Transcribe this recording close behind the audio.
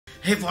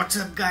Hey, what's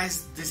up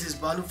guys, this is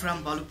Balu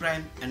from Balu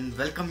Prime and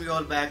welcome you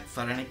all back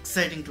for an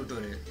exciting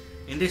tutorial.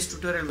 In this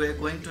tutorial we are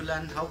going to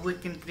learn how we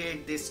can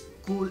create this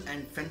cool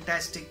and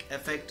fantastic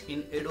effect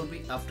in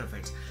Adobe After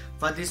Effects.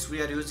 For this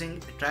we are using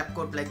a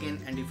trapcode plugin,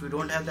 and if you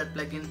don't have that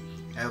plugin,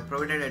 I have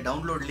provided a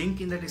download link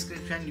in the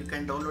description. You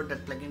can download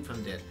that plugin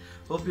from there.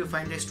 Hope you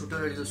find this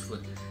tutorial useful.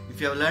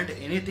 If you have learned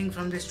anything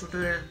from this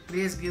tutorial,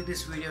 please give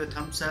this video a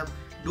thumbs up.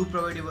 Do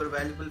provide your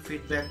valuable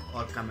feedback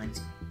or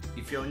comments.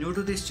 If you are new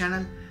to this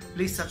channel,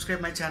 please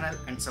subscribe my channel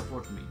and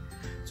support me.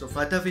 So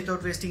further,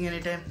 without wasting any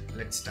time,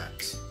 let's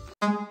start.